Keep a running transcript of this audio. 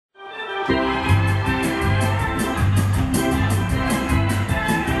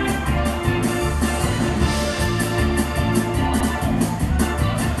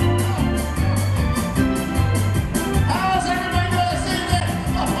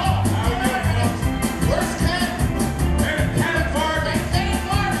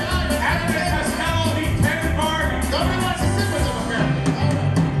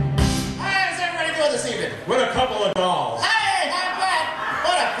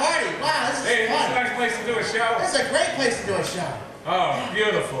place to do a show? This is a great place to do a show. Oh,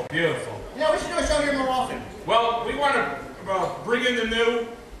 beautiful, beautiful. You know, we should do a show here more often. Well, we want to bring in the new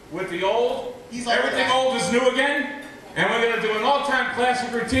with the old. Everything old is new again. And we're going to do an all-time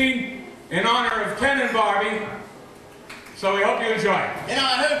classic routine in honor of Ken and Barbie. So we hope you enjoy it. You know,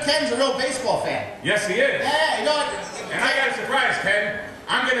 I heard Ken's a real baseball fan. Yes, he is. Yeah, you know what? And I got a surprise, Ken.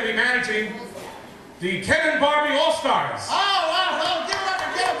 I'm going to be managing the Ken and Barbie All-Stars. Oh, wow. Well, give it up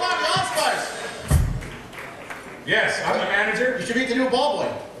for Ken and Barbie All-Stars. Yes, I'm the manager. You should meet the new ball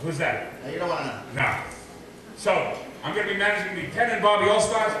boy. Who's that? You don't want to know. No. So, I'm going to be managing the Ken and Barbie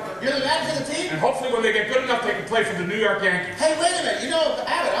All-Stars. You're the manager of the team? And hopefully when they get good enough, they can play for the New York Yankees. Hey, wait a minute. You know,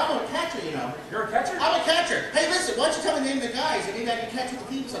 Abbott, I'm a catcher, you know. You're a catcher? I'm a catcher. Hey, listen, why don't you tell me the name of the guys and maybe I can catch with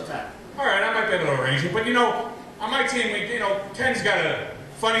the team sometime. All right, I might be able to arrange it. But, you know, on my team, Ken's got a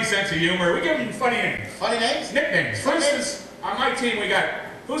funny sense of humor. We give him funny names. Funny names? Nicknames. For instance, on my team, we got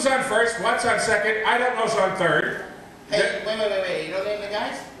who's on first, what's on second, I don't know's on third. Hey, wait. You know the name of the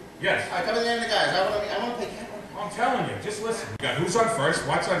guys? Yes. All right, tell me the name of the guys. I want to play catcher. I'm telling you, just listen. We got who's on first,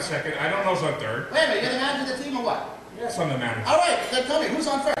 what's on second, I don't know's on third. Wait a minute, you're the manager of the team or what? Yes, I'm the manager. All right, then tell me, who's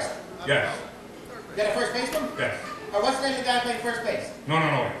on first? Yes. You got a first baseman? Yes. Or what's the name of the guy playing first base? No.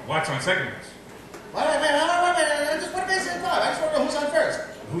 What's on second base? Wait, just put a base at a time. I just want to know who's on first.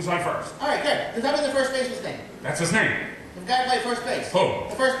 Who's on first? All right, good. Then tell me the first baseman's name. That's his name. The guy playing first base. Who?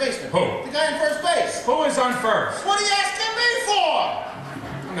 The first baseman. Who? The guy in first base. Who is on first? What are you asking me for?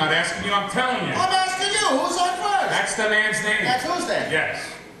 I'm not asking you, I'm telling you. I'm asking you, who's on first? That's the man's name. That's whose name? Yes.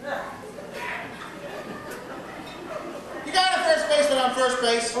 You got a first baseman on first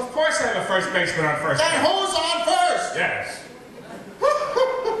base? Of course I have a first baseman on first base. Then who's on first? Yes.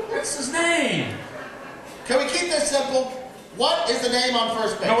 That's his name. Can we keep this simple? What is the name on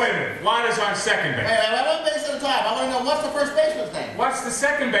first base? No, wait a minute. Juan is on second base. Wait, one base at a time. I want to know what's the first baseman's name. What's the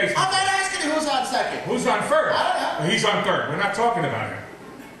second baseman? I'm not asking you who's on second. Who's on first? I don't know. He's on third. We're not talking about him.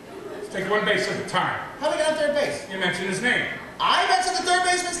 Let's take one base at a time. How do we get on third base? You mentioned his name. I mentioned the third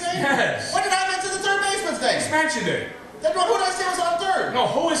baseman's name? Yes. When did I mention the third baseman's name? Just mentioned it. Then who did I say was on third? No,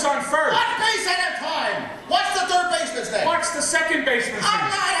 who is on first? One base at a time. What's the third baseman's name? What's the second baseman's I'm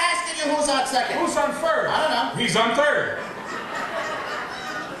name? not asking you who's on second. Who's on first? I don't know. He's on third.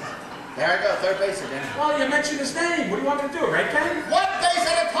 There I go, third base again. Well, you mentioned his name. What do you want me to do, right, Ken? One base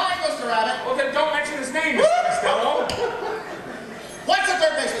at a time, Mr. Abbott. Well, then don't mention his name, Mr. Costello. What's the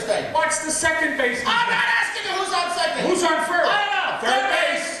third baseman's name? What's the second baseman's name? I'm not asking you who's on second. Who's on first? I don't know. Third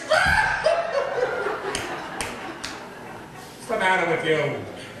base. What's the matter with you?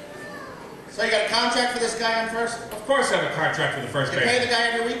 So you got a contract for this guy on first? Of course I have a contract for the first You base. pay the guy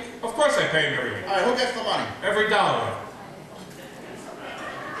every week? Of course I pay him every week. All right, who gets the money? Every dollar.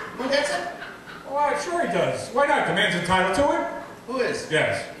 Who gets it? Oh, sure he does. Why not? The man's entitled to it. Who is?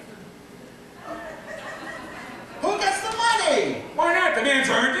 Yes. Who gets the money? Why not? The man's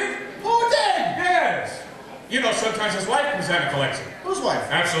earned it. Who did? Yes. You know, sometimes his wife comes out and collects it. Whose wife?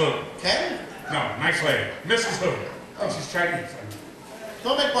 Absolutely. Ken? No, nice lady. Mrs. Who? Oh, she's Chinese.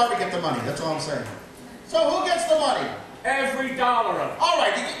 Don't make Barbie get the money, that's all I'm saying. So who gets the money? Every dollar of it. All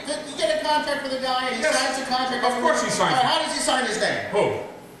right, you get a contract for the guy and he signs the contract. Of course he signs it. How does he sign his name? Who?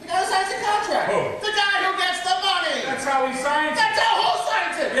 The guy who signs the contract. Who? The guy who gets the money. That's how he signs it. That's how who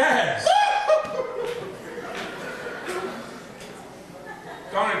signs it? Yes.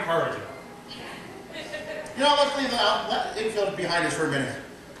 Don't encourage it. You know, let's leave the infield behind us for a minute.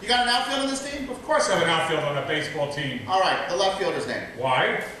 You got an outfield on this team? Of course I have an outfield on a baseball team. All right, the left fielder's name.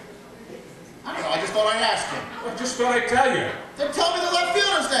 Why? I don't know, I just thought I'd ask him. I just thought I'd tell you. Then tell me the left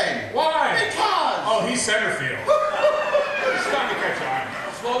fielder's name. Why? Because. Oh, he's center field. It's starting to catch on.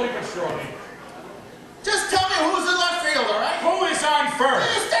 Slowly but surely. Just tell me who's the left fielder, all right? Who is on first?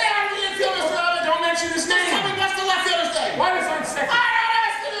 You stay out of the infield, Mr. Abbott. Don't mention his Just tell me name. what's the left fielder's name. What is on second? I'm not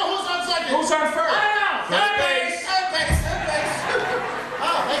asking you who's on second. Who's on first? I don't know. Third base. Third base. Third base.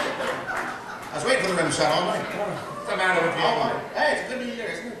 Oh, thank you. I was waiting for the rim shot all night. What's the matter with you? All right. Hey, it's a good new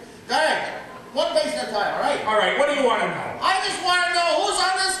year, isn't it? All right. One base at a time, all right? All right, what do you want to know? I just want to know who's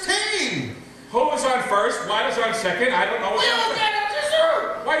on this team. Who is on first? What is on second? I don't know what's on second.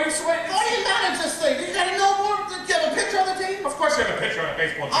 Why are you sweating? Why do you manage this thing? You got to know more. Do you have a picture on the team? Of course I have a picture on a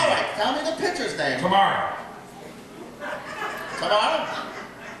baseball team. All right, tell me the pitcher's name. Tomorrow. Tomorrow?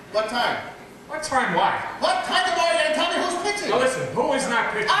 What time? What time what? What time tomorrow are you going to tell me who's pitching? Now listen, who is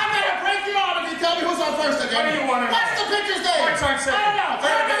not pitching? I'm going to break your arm if you tell me who's on first again. What do you want to know? What's the pitcher's name? What's on second? I don't know.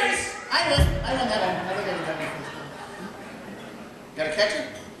 Third base. I win that one. I think I did that one. Got a catcher?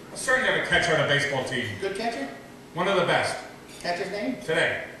 I certainly have a catcher on a baseball team. Good catcher? One of the best. Catcher's name?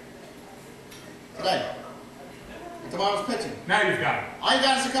 Today. Today. And tomorrow's pitching. Now you've got it. All you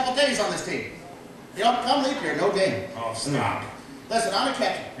got is a couple days on this team. You know, come leap here, no game. Oh, stop. Listen, I'm a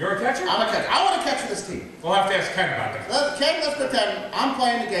catcher. You're a catcher? I'm a catcher. I want to catch for this team. We'll have to ask Ken about that. Ken, let's pretend I'm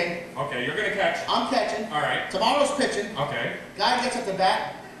playing the game. Okay, you're gonna catch. I'm catching. All right. Tomorrow's pitching. Okay. Guy gets at the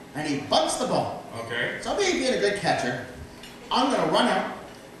bat, and he bunts the ball. Okay. So me being a good catcher, I'm going to run out.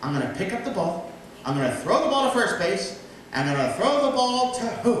 I'm going to pick up the ball. I'm going to throw the ball to first base. I'm going to throw the ball to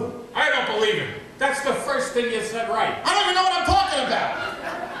who? I don't believe him. That's the first thing you said right. I don't even know what I'm talking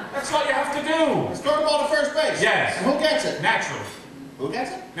about. That's all you have to do. Let's throw the ball to first base. Yes. And who gets it? Naturally. Who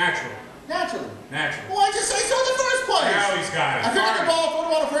gets it? Naturally. Naturally. Naturally. Well, I just say so in the first place. Now he's got it. I pick up the ball, throw the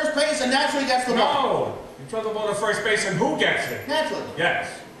ball to first base, and naturally gets the ball. No. You throw the ball to first base and who gets it? Naturally.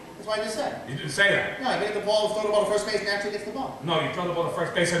 Yes. That's what I just said. You didn't say that. Yeah, I pick up the ball, throw the ball to first base, and naturally gets the ball. No, you throw the ball to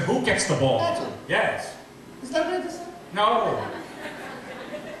first base and who gets the ball? Naturally. Yes. Is that what I just said? No.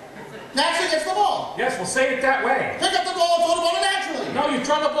 Naturally gets the ball. Yes, we'll say it that way. Pick up the ball, throw the ball to naturally. No, you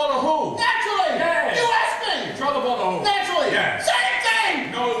throw the ball to who? Naturally. Yes. You asked me. You throw the ball to who? Naturally. Yes. Same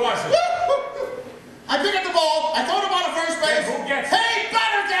thing. No, it wasn't. I pick up the ball, I throw the ball to first base. Then who gets it? Hey,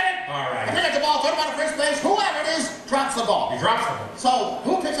 better get it. All I right. pick up the ball, throw the ball to first base. Whoever it is drops the ball. He drops the ball. So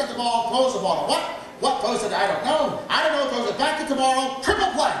who picks up the ball, throws the ball to what? What throws it? I don't know. I don't know. Throws it back to tomorrow. Triple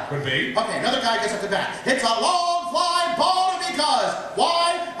play. Could be. Okay, another guy gets up the bat. It's a long fly ball because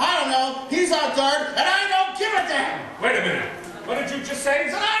why? I don't know. He's on third, and I don't give a damn. Wait a minute. What did you just say?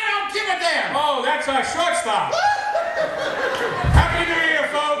 And I don't give a damn. Oh, that's our shortstop. Happy New Year,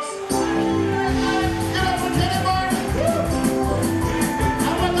 folks. Get up for Kenny Martin.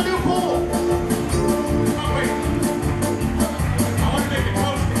 I want the new pool. Oh, wait. I want to make a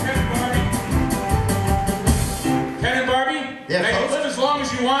toast to Ken and Barbie. Ken and Barbie, Yeah, may you folks. live as long as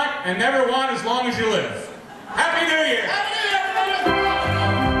you want and never want as long as you live. Happy New Year. Happy New